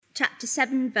chapter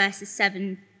 7, verses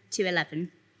 7 to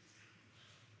 11.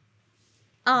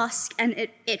 Ask, and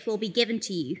it will be given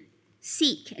to you.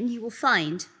 Seek, and you will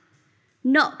find.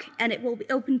 Knock, and it will be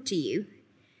opened to you.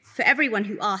 For everyone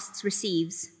who asks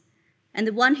receives, and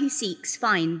the one who seeks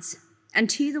finds, and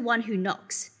to the one who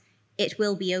knocks it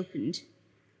will be opened.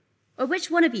 Or which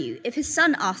one of you, if his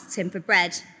son asks him for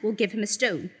bread, will give him a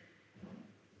stone?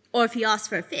 Or if he asks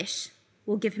for a fish,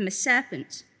 will give him a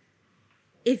serpent?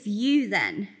 If you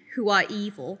then, who are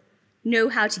evil, know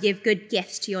how to give good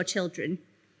gifts to your children,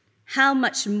 how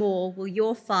much more will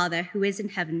your Father who is in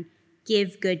heaven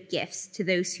give good gifts to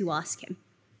those who ask him?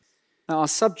 Now, our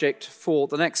subject for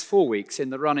the next 4 weeks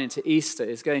in the run into Easter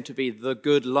is going to be the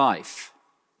good life.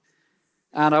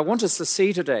 And I want us to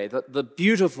see today that the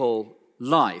beautiful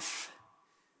life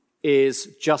is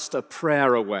just a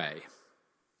prayer away.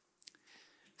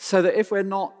 So that if we're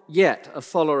not yet a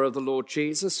follower of the Lord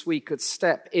Jesus, we could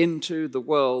step into the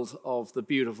world of the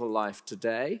beautiful life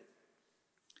today.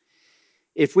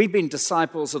 If we've been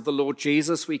disciples of the Lord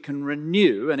Jesus, we can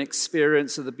renew an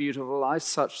experience of the beautiful life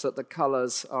such that the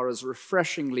colors are as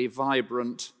refreshingly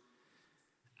vibrant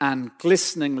and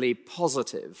glisteningly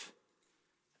positive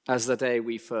as the day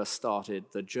we first started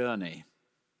the journey.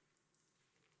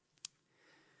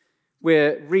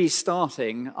 We're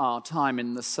restarting our time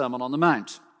in the Sermon on the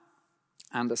Mount.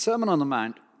 And the Sermon on the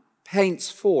Mount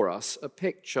paints for us a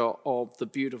picture of the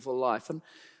beautiful life. And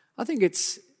I think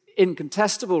it's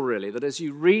incontestable, really, that as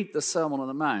you read the Sermon on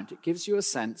the Mount, it gives you a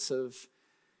sense of,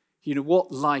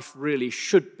 what life really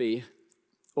should be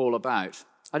all about.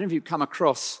 I don't know if you've come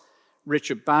across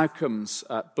Richard Baucham's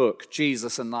book,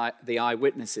 Jesus and the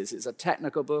Eyewitnesses. It's a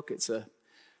technical book. It's a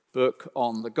book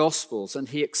on the Gospels, and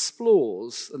he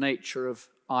explores the nature of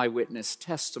eyewitness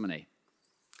testimony.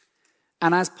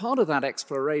 And as part of that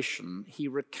exploration, he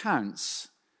recounts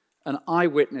an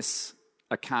eyewitness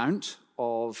account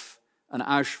of an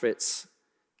Auschwitz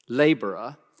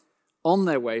laborer on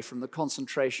their way from the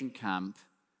concentration camp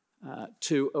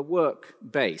to a work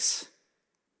base.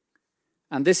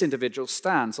 And this individual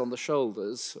stands on the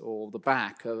shoulders or the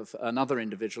back of another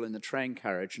individual in the train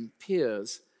carriage and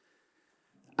peers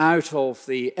out of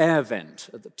the air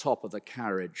vent at the top of the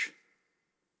carriage.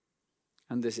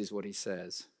 And this is what he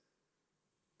says.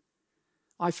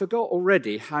 I forgot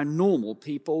already how normal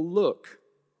people look,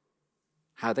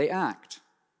 how they act,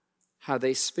 how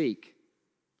they speak,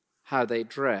 how they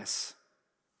dress.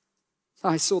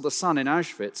 I saw the sun in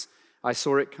Auschwitz. I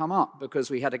saw it come up because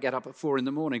we had to get up at 4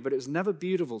 a.m, but it was never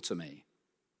beautiful to me.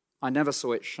 I never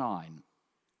saw it shine.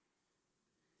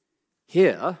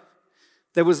 Here,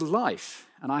 there was life,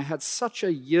 and I had such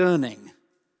a yearning.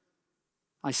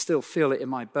 I still feel it in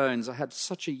my bones. I had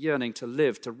such a yearning to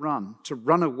live, to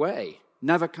run away,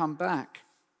 never come back.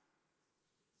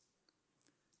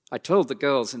 I told the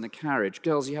girls in the carriage,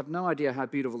 girls, you have no idea how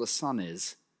beautiful the sun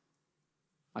is.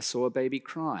 I saw a baby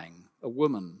crying. A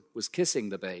woman was kissing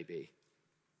the baby.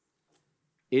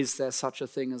 Is there such a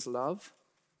thing as love?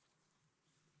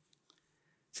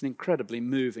 It's an incredibly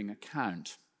moving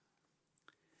account.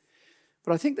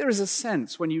 But I think there is a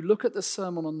sense when you look at the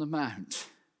Sermon on the Mount,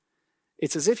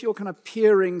 it's as if you're kind of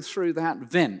peering through that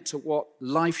vent to what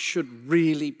life should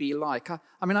really be like.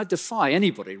 I defy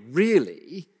anybody,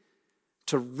 really,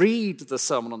 to read the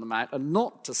Sermon on the Mount and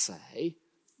not to say,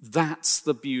 that's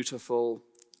the beautiful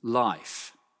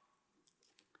life.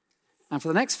 And for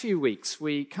the next few weeks,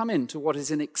 we come into what is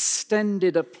an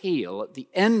extended appeal at the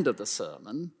end of the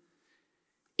sermon,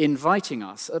 inviting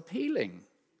us, appealing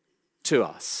to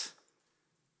us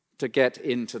to get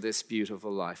into this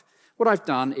beautiful life. What I've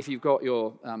done, if you've got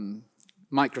your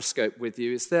microscope with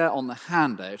you, is there on the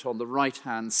handout on the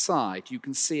right-hand side. You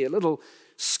can see a little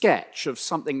sketch of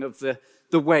something of the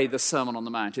way the Sermon on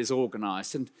the Mount is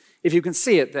organized. And if you can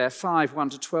see it there, 5, 1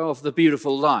 to 12, the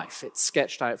beautiful life, it's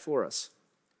sketched out for us.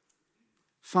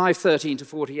 5, 13 to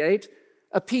 48,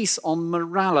 a piece on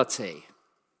morality.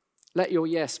 Let your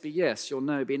yes be yes, your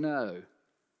no be no.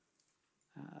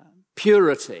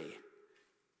 Purity.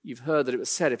 You've heard that it was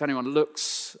said, if anyone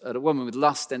looks at a woman with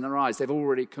lust in their eyes, they've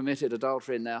already committed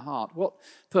adultery in their heart. What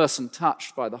person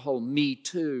touched by the whole Me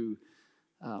Too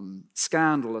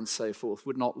scandal and so forth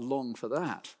would not long for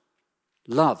that?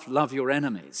 Love your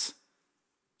enemies.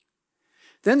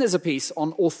 Then there's a piece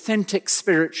on authentic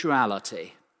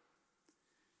spirituality.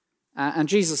 And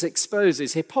Jesus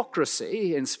exposes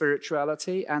hypocrisy in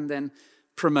spirituality and then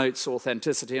promotes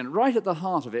authenticity. And right at the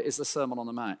heart of it is the Sermon on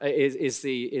the Mount, is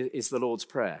the Lord's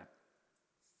Prayer,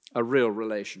 a real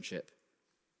relationship.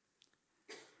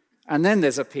 And then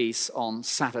there's a piece on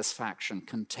satisfaction,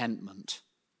 contentment.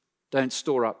 Don't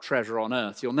store up treasure on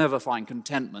earth. You'll never find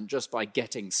contentment just by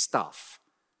getting stuff.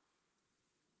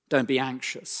 Don't be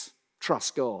anxious.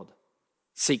 Trust God.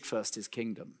 Seek first his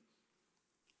kingdom.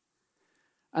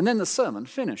 And then the sermon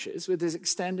finishes with this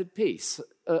extended piece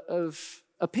of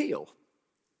appeal.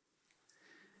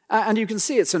 And you can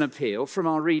see it's an appeal from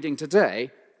our reading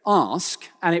today. Ask,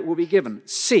 and it will be given.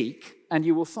 Seek, and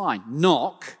you will find.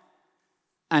 Knock,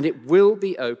 and it will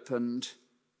be opened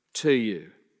to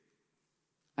you.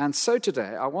 And so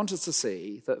today, I want us to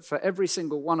see that for every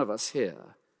single one of us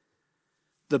here,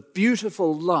 the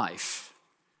beautiful life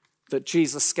that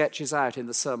Jesus sketches out in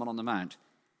the Sermon on the Mount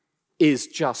is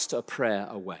just a prayer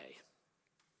away.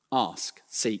 Ask,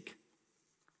 seek,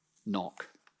 knock.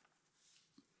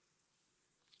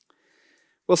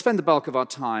 We'll spend the bulk of our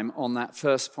time on that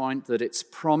first point, that it's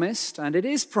promised, and it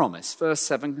is promised. Verse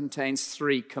 7 contains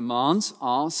 3 commands.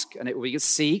 Ask, and it will be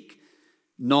seek.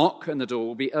 Knock, and the door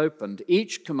will be opened.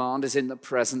 Each command is in the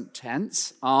present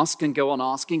tense. Ask and go on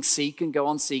asking. Seek and go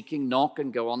on seeking. Knock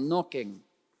and go on knocking.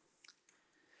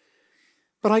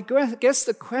 But I guess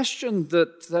the question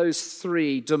that those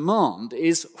 3 demand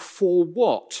is, for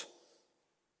what?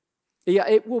 Yeah,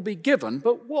 it will be given,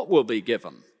 but what will be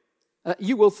given?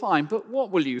 You will find, but what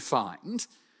will you find?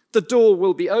 The door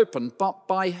will be opened, but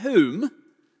by whom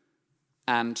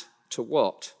and to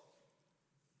what?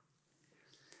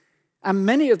 And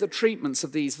many of the treatments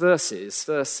of these verses,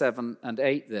 verse 7 and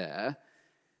 8 there,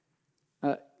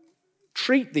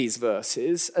 treat these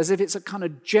verses as if it's a kind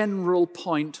of general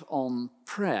point on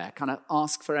prayer. Kind of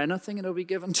ask for anything and it'll be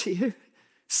given to you.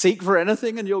 Seek for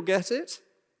anything and you'll get it.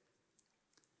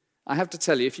 I have to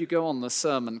tell you, if you go on the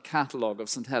sermon catalogue of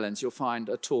St. Helens, you'll find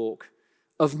a talk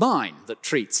of mine that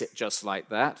treats it just like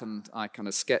that. And I kind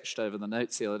of sketched over the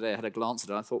notes the other day. I had a glance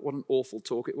at it. I thought, what an awful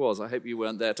talk it was. I hope you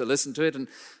weren't there to listen to it. And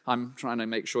I'm trying to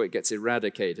make sure it gets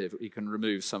eradicated. We can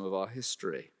remove some of our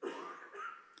history.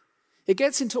 It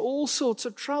gets into all sorts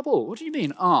of trouble. What do you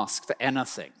mean, ask for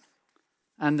anything?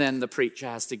 And then the preacher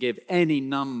has to give any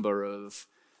number of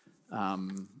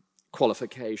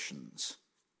qualifications.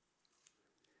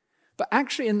 But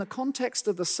actually, in the context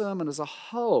of the sermon as a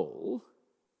whole,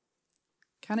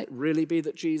 can it really be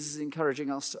that Jesus is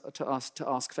encouraging us to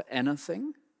ask for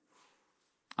anything?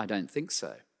 I don't think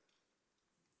so.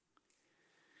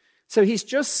 So he's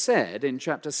just said in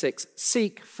chapter 6,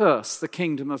 seek first the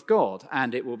kingdom of God,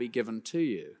 and it will be given to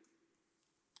you.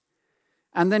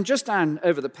 And then just down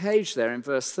over the page there in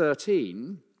verse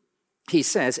 13, he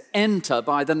says, enter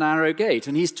by the narrow gate.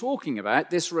 And he's talking about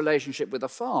this relationship with the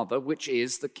Father, which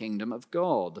is the kingdom of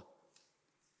God.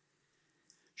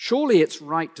 Surely it's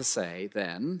right to say,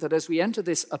 then, that as we enter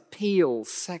this appeal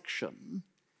section,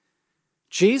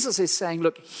 Jesus is saying,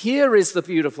 look, here is the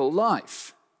beautiful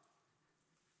life.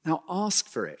 Now ask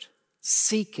for it,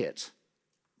 seek it,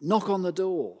 knock on the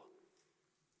door,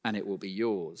 and it will be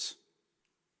yours.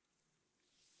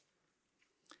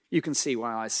 You can see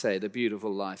why I say the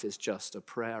beautiful life is just a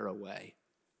prayer away.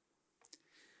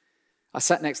 I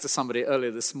sat next to somebody earlier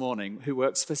this morning who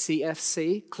works for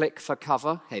CFC, click for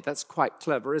cover. Hey, that's quite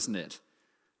clever, isn't it?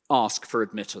 Ask for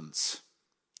admittance.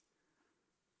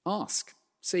 Ask,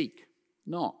 seek,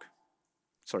 knock.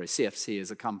 Sorry, CFC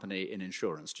is a company in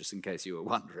insurance, just in case you were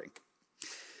wondering.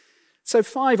 So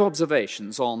 5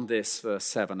 observations on this verse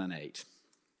 7 and 8.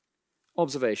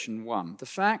 Observation 1, the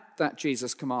fact that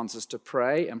Jesus commands us to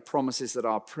pray and promises that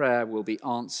our prayer will be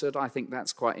answered, I think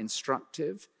that's quite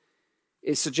instructive.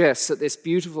 It suggests that this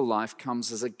beautiful life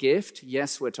comes as a gift.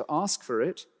 Yes, we're to ask for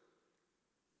it.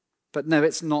 But no,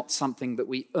 it's not something that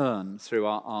we earn through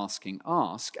our asking.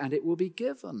 Ask, and it will be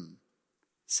given.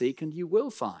 Seek, and you will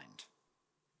find.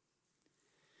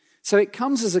 So it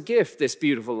comes as a gift, this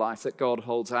beautiful life that God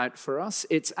holds out for us.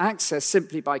 It's accessed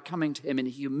simply by coming to him in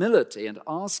humility and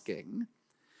asking.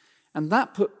 And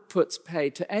that puts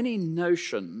paid to any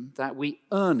notion that we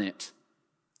earn it,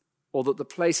 or that the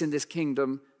place in this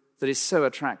kingdom that is so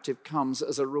attractive comes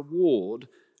as a reward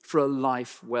for a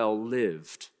life well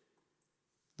lived.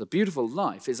 The beautiful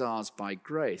life is ours by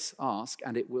grace. Ask,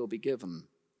 and it will be given.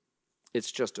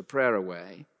 It's just a prayer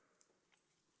away.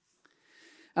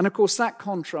 And of course, that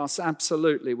contrasts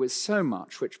absolutely with so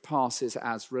much which passes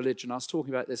as religion. I was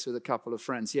talking about this with a couple of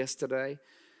friends yesterday,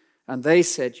 and they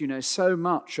said, so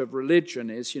much of religion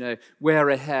is, wear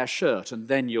a hair shirt and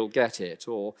then you'll get it,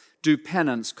 or do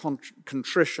penance,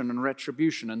 contrition and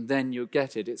retribution and then you'll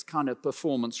get it. It's kind of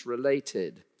performance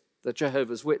related. The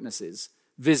Jehovah's Witnesses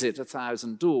visit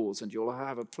 1,000 doors and you'll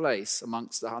have a place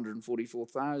amongst the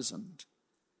 144,000.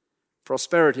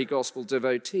 Prosperity gospel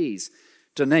devotees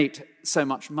donate so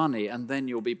much money and then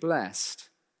you'll be blessed.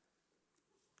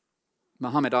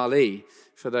 Muhammad Ali,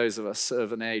 for those of us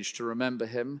of an age to remember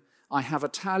him, I have a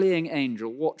tallying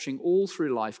angel watching all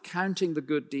through life, counting the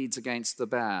good deeds against the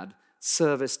bad.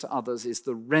 Service to others is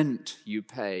the rent you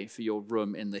pay for your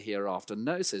room in the hereafter.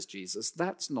 No, says Jesus,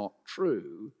 that's not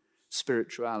true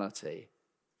spirituality.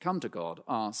 Come to God,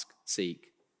 ask,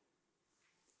 seek,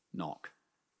 knock.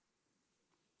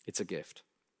 It's a gift.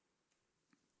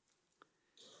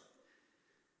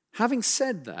 Having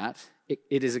said that,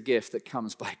 it is a gift that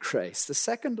comes by grace. The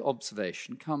second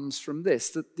observation comes from this,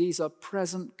 that these are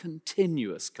present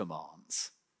continuous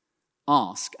commands.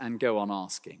 Ask and go on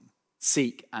asking.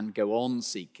 Seek and go on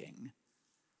seeking.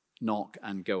 Knock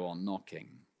and go on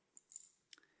knocking.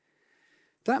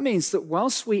 That means that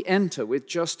whilst we enter with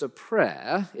just a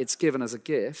prayer, it's given as a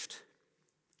gift,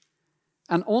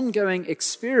 an ongoing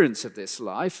experience of this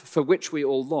life, for which we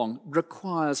all long,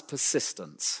 requires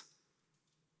persistence.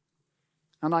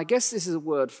 And I guess this is a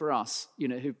word for us,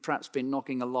 who've perhaps been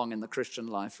knocking along in the Christian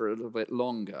life for a little bit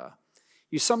longer.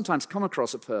 You sometimes come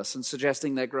across a person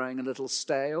suggesting they're growing a little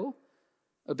stale,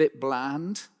 a bit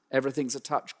bland, everything's a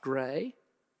touch grey.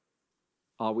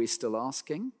 Are we still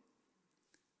asking?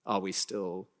 Are we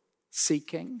still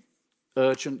seeking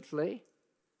urgently?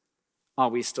 Are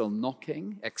we still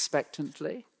knocking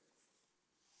expectantly?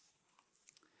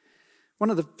 One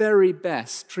of the very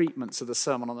best treatments of the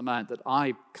Sermon on the Mount that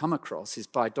I come across is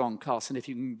by Don Carson. If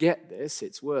you can get this,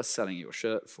 it's worth selling your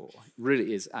shirt for. It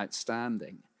really is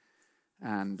outstanding.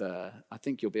 And I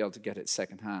think you'll be able to get it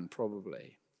secondhand,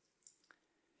 probably.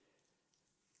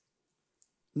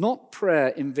 Not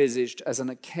prayer envisaged as an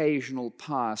occasional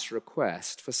pious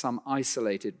request for some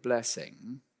isolated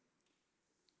blessing,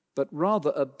 but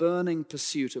rather a burning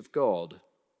pursuit of God.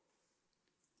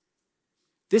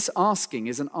 This asking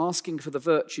is an asking for the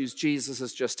virtues Jesus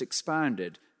has just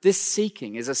expounded. This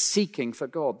seeking is a seeking for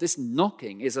God. This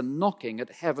knocking is a knocking at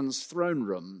heaven's throne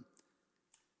room.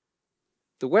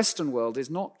 The Western world is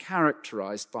not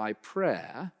characterized by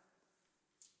prayer.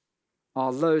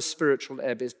 Our low spiritual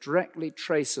ebb is directly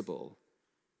traceable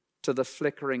to the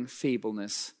flickering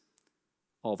feebleness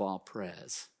of our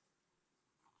prayers.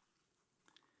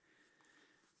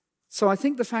 So I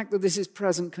think the fact that this is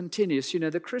present continuous,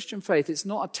 the Christian faith, it's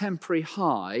not a temporary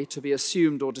high to be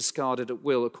assumed or discarded at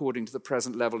will according to the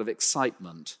present level of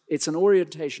excitement. It's an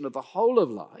orientation of the whole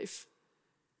of life,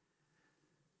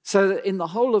 so that in the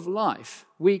whole of life,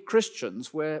 we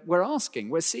Christians, we're asking,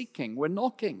 we're seeking, we're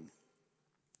knocking.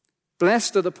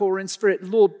 Blessed are the poor in spirit.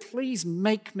 Lord, please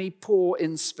make me poor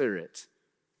in spirit.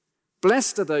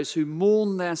 Blessed are those who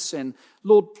mourn their sin.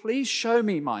 Lord, please show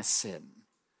me my sin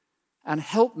and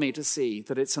help me to see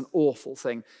that it's an awful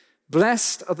thing.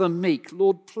 Blessed are the meek.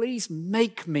 Lord, please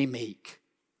make me meek.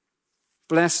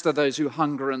 Blessed are those who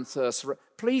hunger and thirst.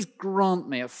 Please grant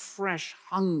me a fresh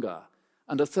hunger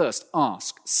and a thirst.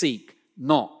 Ask, seek,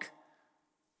 knock.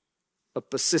 A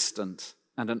persistent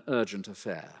and an urgent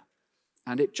affair.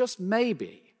 And it just may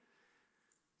be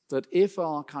that if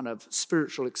our kind of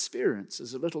spiritual experience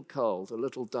is a little cold, a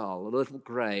little dull, a little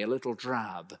grey, a little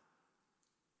drab,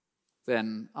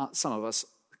 then some of us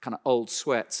kind of old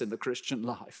sweats in the Christian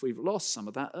life, we've lost some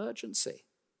of that urgency.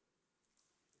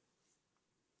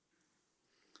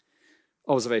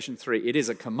 Observation 3, it is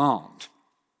a command.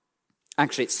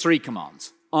 Actually, it's 3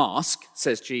 commands. Ask,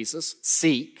 says Jesus.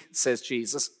 Seek, says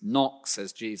Jesus. Knock,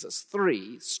 says Jesus.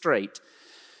 3 straight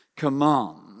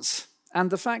commands. And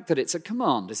the fact that it's a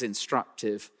command is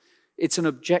instructive. It's an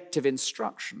objective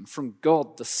instruction from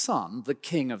God the Son, the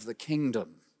King of the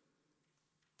kingdom.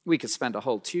 We could spend a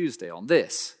whole Tuesday on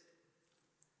this.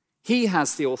 He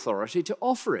has the authority to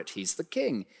offer it. He's the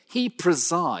king. He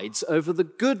presides over the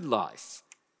good life.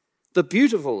 The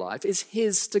beautiful life is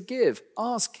his to give.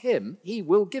 Ask him, he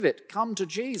will give it. Come to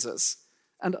Jesus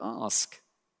and ask.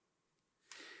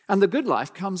 And the good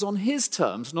life comes on his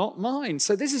terms, not mine.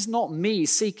 So this is not me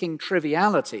seeking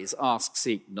trivialities, ask,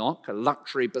 seek, knock, a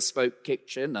luxury bespoke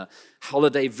kitchen, a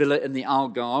holiday villa in the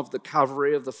Algarve, the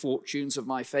covery of the fortunes of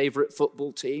my favourite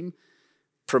football team,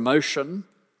 promotion,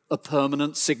 a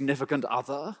permanent significant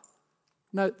other.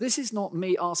 No, this is not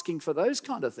me asking for those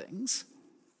kind of things.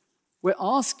 We're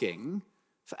asking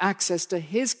for access to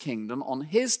his kingdom on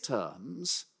his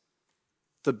terms,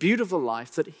 the beautiful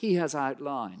life that he has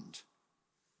outlined.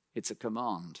 It's a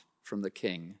command from the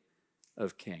King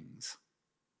of Kings.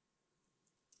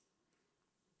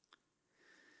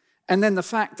 And then the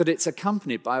fact that it's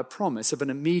accompanied by a promise of an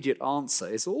immediate answer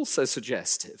is also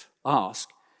suggestive. Ask,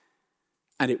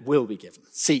 and it will be given.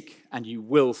 Seek, and you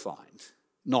will find.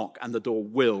 Knock, and the door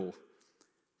will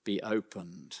be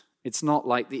opened. It's not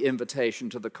like the invitation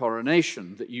to the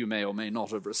coronation that you may or may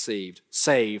not have received.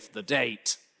 Save the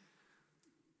date.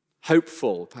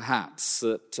 Hopeful, perhaps,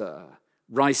 that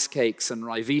Rice cakes and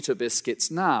Rivita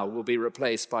biscuits now will be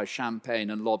replaced by champagne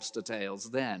and lobster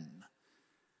tails then.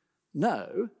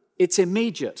 No, it's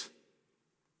immediate.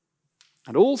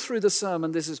 And all through the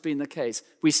sermon, this has been the case.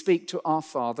 We speak to our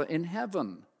Father in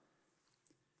heaven.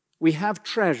 We have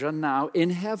treasure now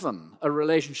in heaven, a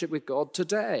relationship with God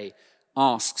today.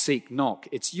 Ask, seek, knock.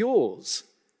 It's yours,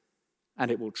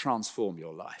 and it will transform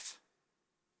your life.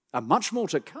 And much more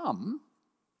to come,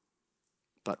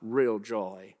 but real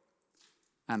joy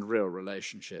and real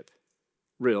relationship,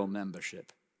 real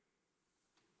membership.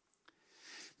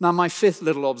 Now, my fifth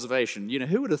little observation,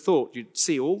 who would have thought you'd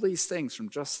see all these things from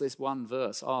just this one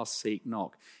verse, ask, seek,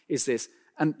 knock, is this,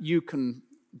 and you can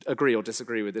agree or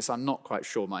disagree with this, I'm not quite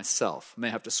sure myself. I may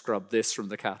have to scrub this from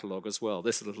the catalogue as well,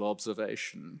 this little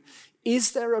observation.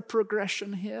 Is there a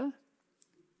progression here?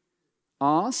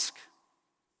 Ask,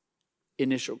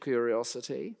 initial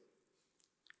curiosity.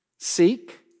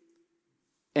 Seek,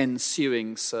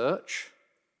 ensuing search.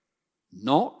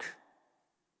 Knock,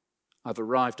 I've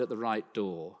arrived at the right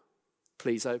door.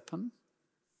 Please open.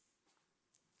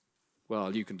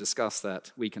 Well, you can discuss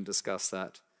that. We can discuss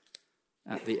that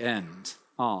at the end.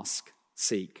 Ask,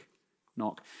 seek,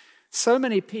 knock. So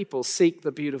many people seek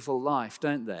the beautiful life,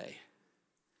 don't they?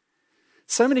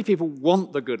 So many people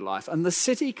want the good life, and the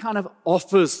city kind of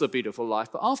offers the beautiful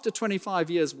life. But after 25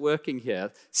 years working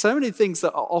here, so many things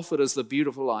that are offered as the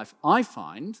beautiful life, I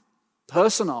find,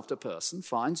 person after person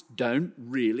finds, don't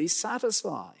really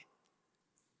satisfy.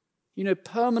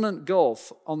 Permanent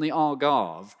golf on the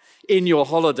Algarve in your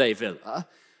holiday villa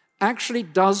actually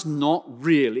does not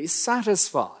really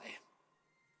satisfy.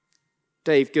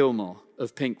 Dave Gilmour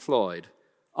of Pink Floyd,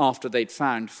 after they'd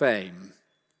found fame.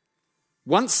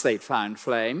 Once they'd found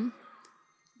fame,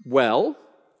 well,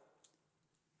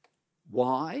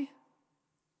 why?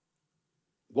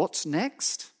 What's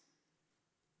next?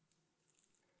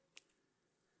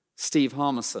 Steve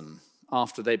Harmison,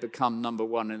 after they become number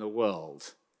one in the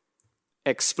world,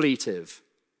 expletive,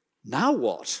 now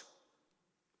what?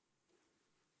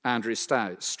 Andrew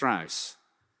Strauss,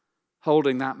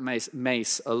 holding that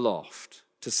mace aloft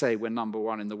to say we're number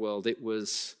one in the world, it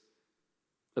was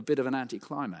a bit of an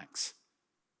anticlimax.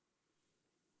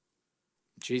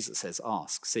 Jesus says,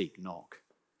 ask, seek, knock,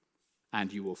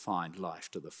 and you will find life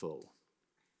to the full.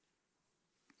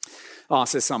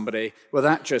 Says somebody, well,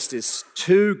 that just is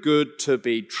too good to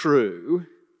be true,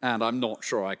 and I'm not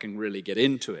sure I can really get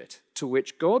into it. To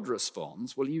which God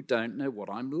responds, well, you don't know what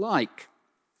I'm like.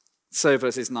 So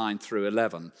verses 9 through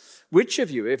 11. Which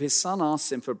of you, if his son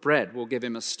asks him for bread, will give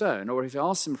him a stone? Or if he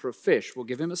asks him for a fish, will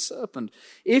give him a serpent?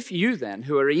 If you then,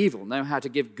 who are evil, know how to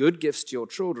give good gifts to your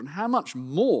children, how much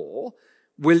more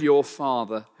will your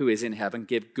Father who is in heaven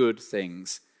give good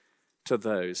things to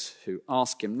those who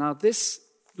ask him? Now, this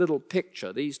little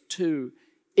picture, these two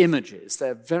images,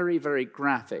 they're very, very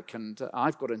graphic, and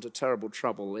I've got into terrible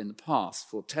trouble in the past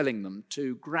for telling them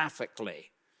too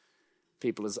graphically.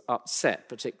 People are upset,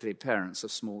 particularly parents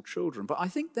of small children. But I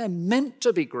think they're meant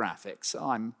to be graphic, so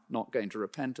I'm not going to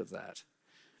repent of that.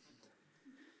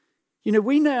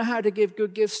 We know how to give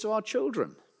good gifts to our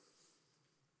children.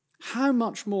 How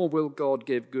much more will God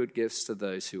give good gifts to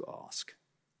those who ask?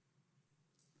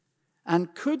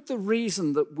 And could the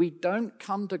reason that we don't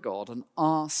come to God and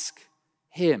ask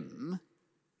him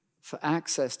for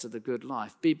access to the good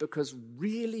life be because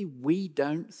really we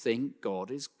don't think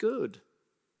God is good?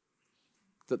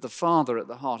 That the Father at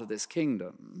the heart of this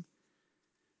kingdom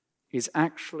is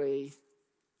actually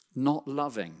not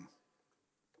loving.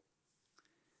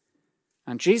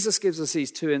 And Jesus gives us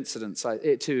these two examples,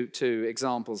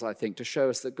 I think, to show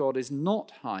us that God is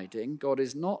not hiding, God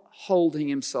is not holding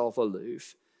himself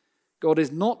aloof, God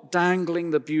is not dangling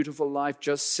the beautiful life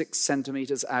just 6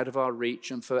 centimeters out of our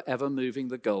reach and forever moving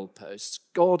the goalposts.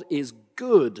 God is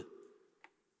good.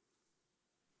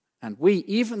 And we,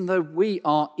 even though we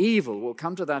are evil, we'll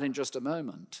come to that in just a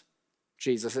moment,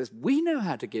 Jesus says, we know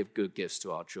how to give good gifts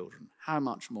to our children. How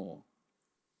much more?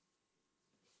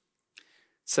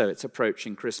 So it's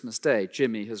approaching Christmas Day.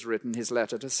 Jimmy has written his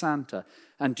letter to Santa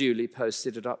and duly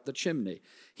posted it up the chimney.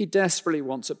 He desperately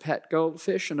wants a pet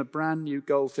goldfish and a brand new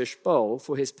goldfish bowl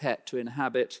for his pet to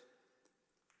inhabit.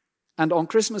 And on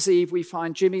Christmas Eve, we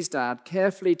find Jimmy's dad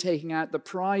carefully taking out the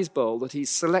prize bowl that he's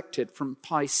selected from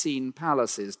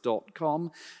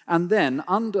piscinepalaces.com. And then,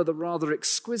 under the rather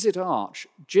exquisite arch,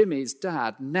 Jimmy's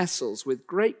dad nestles with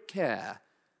great care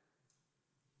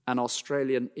an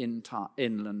Australian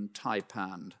inland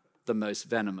taipan, the most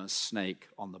venomous snake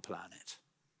on the planet.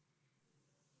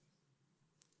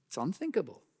 It's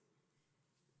unthinkable.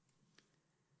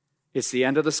 It's the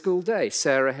end of the school day.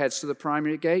 Sarah heads to the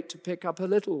primary gate to pick up her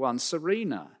little one,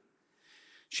 Serena.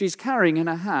 She's carrying in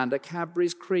her hand a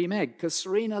Cadbury's cream egg because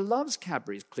Serena loves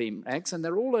Cadbury's cream eggs and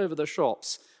they're all over the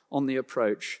shops on the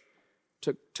approach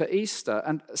to Easter.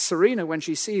 And Serena, when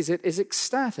she sees it, is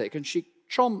ecstatic and she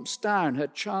chomps down her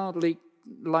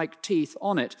childlike teeth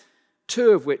on it,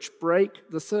 2 of which break,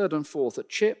 the 3rd and 4th are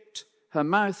chipped, her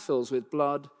mouth fills with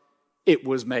blood. It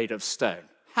was made of stone.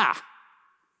 Ha!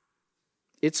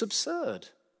 It's absurd.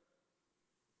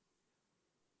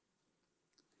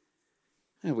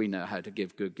 And we know how to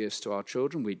give good gifts to our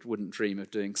children. We wouldn't dream of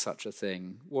doing such a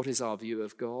thing. What is our view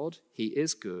of God? He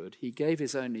is good. He gave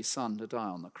his only Son to die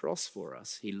on the cross for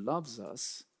us. He loves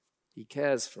us. He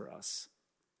cares for us.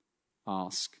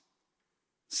 Ask,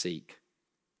 seek,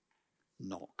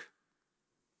 knock.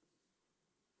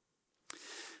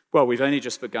 Well, we've only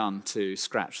just begun to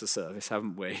scratch the surface,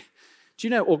 haven't we? Do you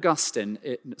know Augustine?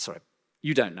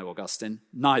 You don't know Augustine,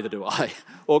 neither do I.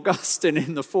 Augustine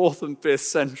in the 4th and 5th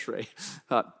century,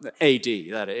 AD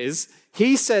that is,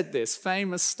 he said this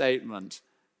famous statement,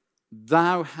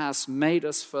 "Thou hast made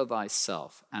us for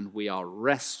thyself, and we are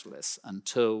restless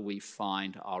until we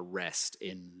find our rest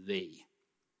in thee."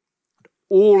 And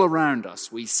all around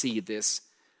us we see this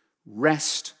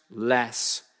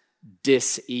restless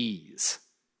dis-ease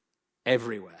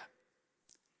everywhere.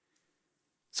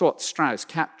 It's what Strauss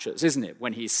captures, isn't it,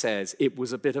 when he says, it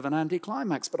was a bit of an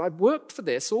anticlimax, but I've worked for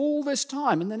this all this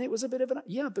time, and then it was a bit of an...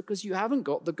 Yeah, because you haven't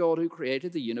got the God who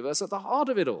created the universe at the heart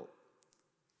of it all.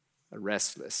 A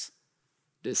restless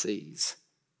disease.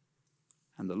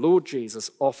 And the Lord Jesus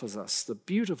offers us the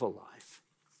beautiful life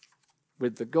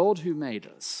with the God who made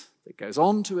us that goes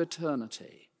on to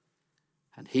eternity.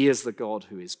 And he is the God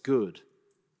who is good.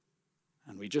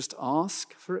 And we just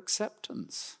ask for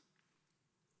acceptance.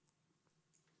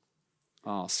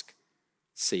 Ask,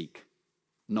 seek,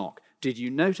 knock. Did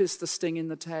you notice the sting in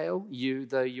the tail? You,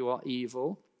 though you are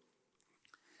evil.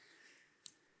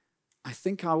 I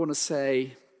think I want to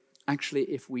say, actually,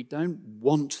 if we don't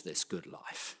want this good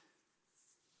life,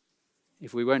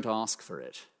 if we won't ask for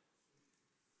it,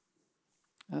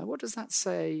 what does that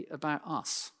say about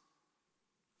us?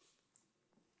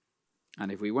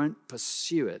 And if we won't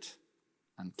pursue it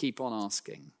and keep on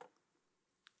asking,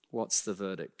 what's the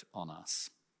verdict on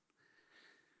us?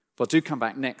 Well, do come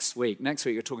back next week. Next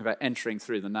week, we're talking about entering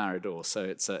through the narrow door. So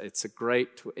it's a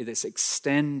great, this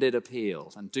extended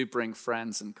appeal. And do bring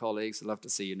friends and colleagues. I'd love to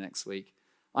see you next week.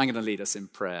 I'm going to lead us in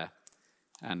prayer,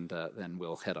 and then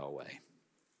we'll head our way.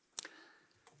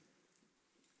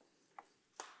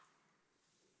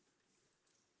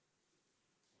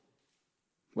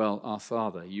 Well, our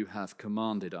Father, you have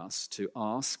commanded us to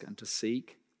ask and to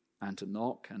seek and to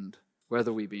knock, and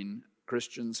whether we've been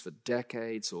Christians for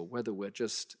decades or whether we're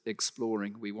just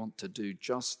exploring, we want to do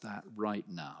just that right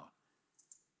now.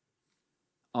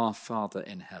 Our Father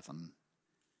in heaven,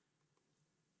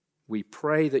 we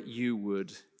pray that you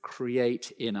would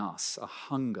create in us a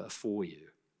hunger for you,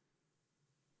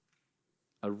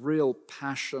 a real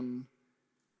passion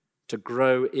to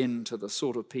grow into the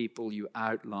sort of people you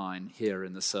outline here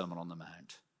in the Sermon on the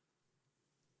Mount.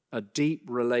 A deep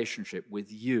relationship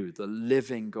with you, the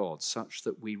living God, such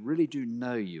that we really do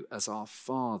know you as our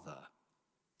Father.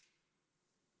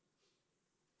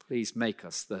 Please make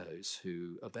us those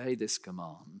who obey this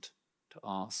command to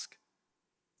ask,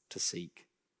 to seek,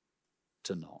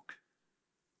 to knock.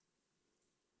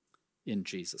 In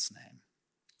Jesus' name,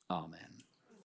 amen.